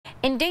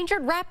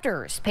Endangered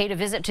raptors paid a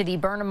visit to the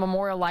Burnham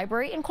Memorial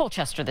Library in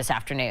Colchester this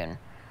afternoon.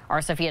 Our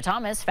Sophia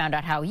Thomas found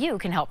out how you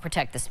can help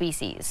protect the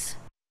species.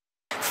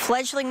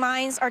 Fledgling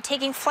minds are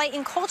taking flight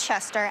in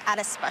Colchester at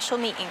a special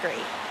meet and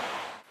greet.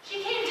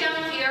 She came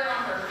down here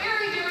on her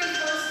very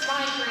first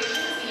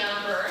migration as a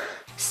young bird.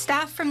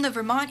 Staff from the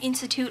Vermont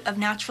Institute of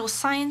Natural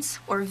Science,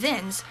 or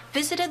VINS,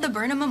 visited the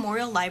Burnham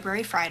Memorial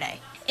Library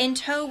Friday. In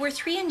tow were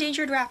 3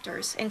 endangered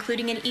raptors,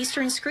 including an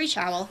eastern screech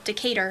owl,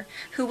 Decatur,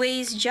 who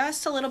weighs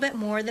just a little bit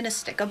more than a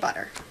stick of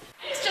butter.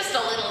 He's just a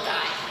little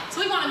guy,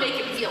 so we want to make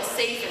him feel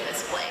safe in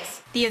this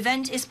place. The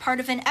event is part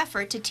of an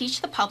effort to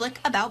teach the public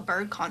about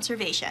bird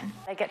conservation.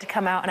 I get to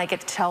come out and I get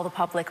to tell the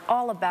public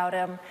all about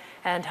him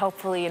and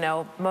hopefully,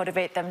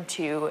 motivate them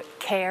to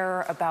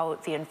care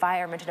about the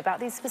environment and about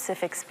these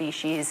specific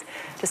species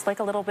just like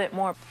a little bit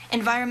more.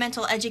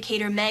 Environmental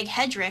educator Meg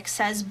Hedrick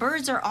says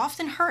birds are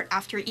often hurt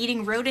after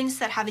eating rodents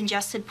that have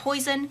ingested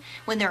poison,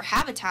 when their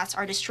habitats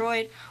are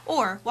destroyed,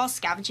 or while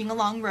scavenging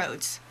along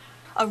roads.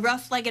 A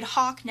rough-legged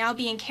hawk now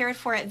being cared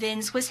for at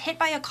VINS was hit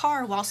by a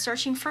car while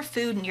searching for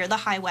food near the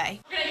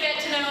highway. We're going to get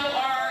to know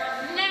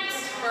our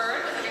next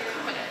bird with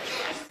a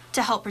recombinant.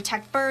 To help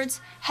protect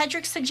birds,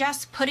 Hedrick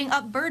suggests putting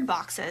up bird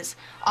boxes,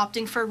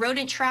 opting for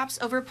rodent traps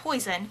over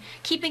poison,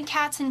 keeping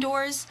cats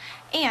indoors,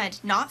 and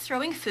not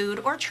throwing food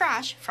or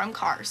trash from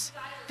cars.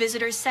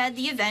 Visitors said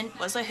the event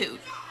was a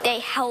hoot. They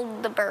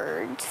held the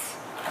birds,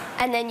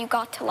 and then you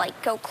got to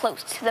go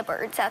close to the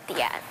birds at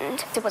the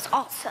end. It was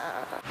awesome.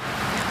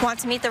 Want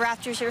to meet the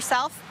raptors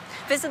yourself?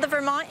 Visit the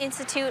Vermont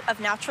Institute of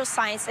Natural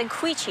Science in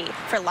Quechee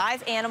for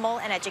live animal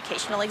and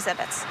educational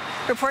exhibits.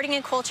 Reporting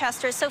in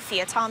Colchester,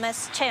 Sophia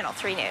Thomas, Channel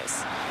 3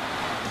 News.